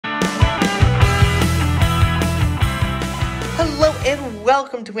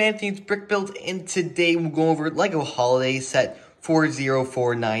welcome to Anthony's Brick Builds, and today we'll go over LEGO Holiday Set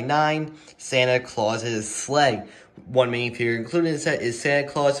 40499, Santa Claus's Sleigh. One main figure included in the set is Santa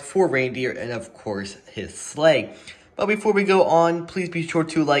Claus, 4 reindeer, and of course, his sleigh. But before we go on, please be sure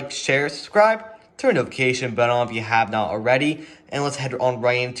to like, share, subscribe, turn the notification bell on if you have not already, and let's head on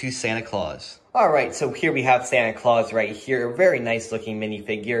right into Santa Claus. Alright, so here we have Santa Claus right here, a very nice looking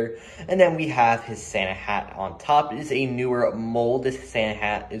minifigure, and then we have his Santa hat on top. It is a newer mold. This Santa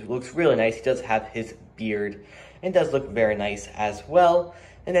hat looks really nice. He does have his beard, and does look very nice as well.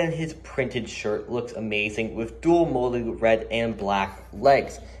 And then his printed shirt looks amazing with dual molded red and black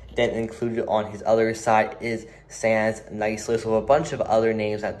legs. Then included on his other side is Santa's nice list with a bunch of other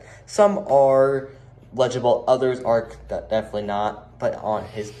names that some are legible, others are definitely not. But on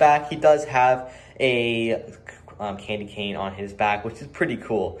his back, he does have a candy cane on his back, which is pretty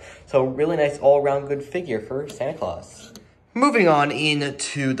cool. So really nice all-around good figure for Santa Claus. Moving on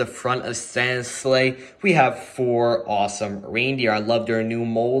into the front of Santa's sleigh, we have 4 awesome reindeer. I love their new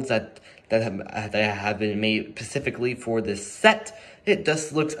molds that have been made specifically for this set. It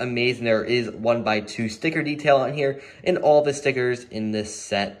just looks amazing. There is 1x2 sticker detail on here, and all the stickers in this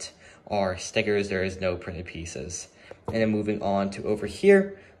set are stickers. There is no printed pieces. And then moving on to over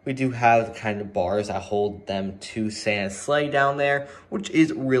here, we do have the kind of bars that hold them to Santa's sleigh down there, which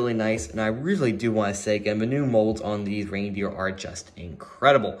is really nice. And I really do want to say again, the new molds on these reindeer are just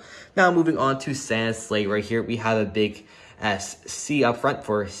incredible. Now moving on to Santa's sleigh right here, we have a big SC up front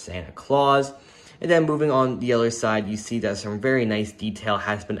for Santa Claus. And then moving on the other side, you see that some very nice detail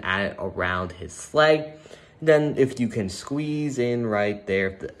has been added around his sleigh. Then if you can squeeze in right there,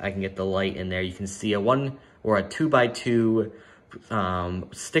 if I can get the light in there, you can see a 1 or a 2x2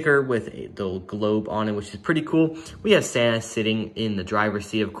 sticker with the globe on it, which is pretty cool. We have Santa sitting in the driver's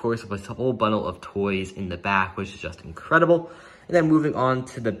seat, of course, with a whole bundle of toys in the back, which is just incredible. And then moving on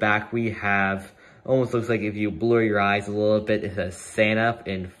to the back, we have, almost looks like if you blur your eyes a little bit, it says Santa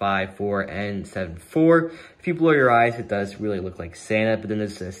in 5-4 and 7-4. If you blur your eyes, it does really look like Santa, but then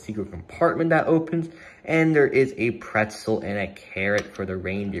there's a secret compartment that opens, and there is a pretzel and a carrot for the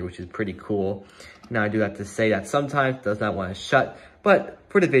reindeer, which is pretty cool. Now, I do have to say that sometimes it does not want to shut, but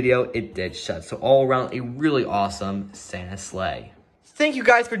for the video, it did shut. So all around, a really awesome Santa sleigh. Thank you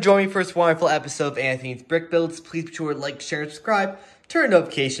guys for joining me for this wonderful episode of Anthony's Brick Builds. Please be sure to like, share, and subscribe. Turn the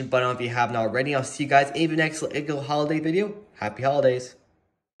notification button on if you haven't already. I'll see you guys in the next LEGO holiday video. Happy holidays.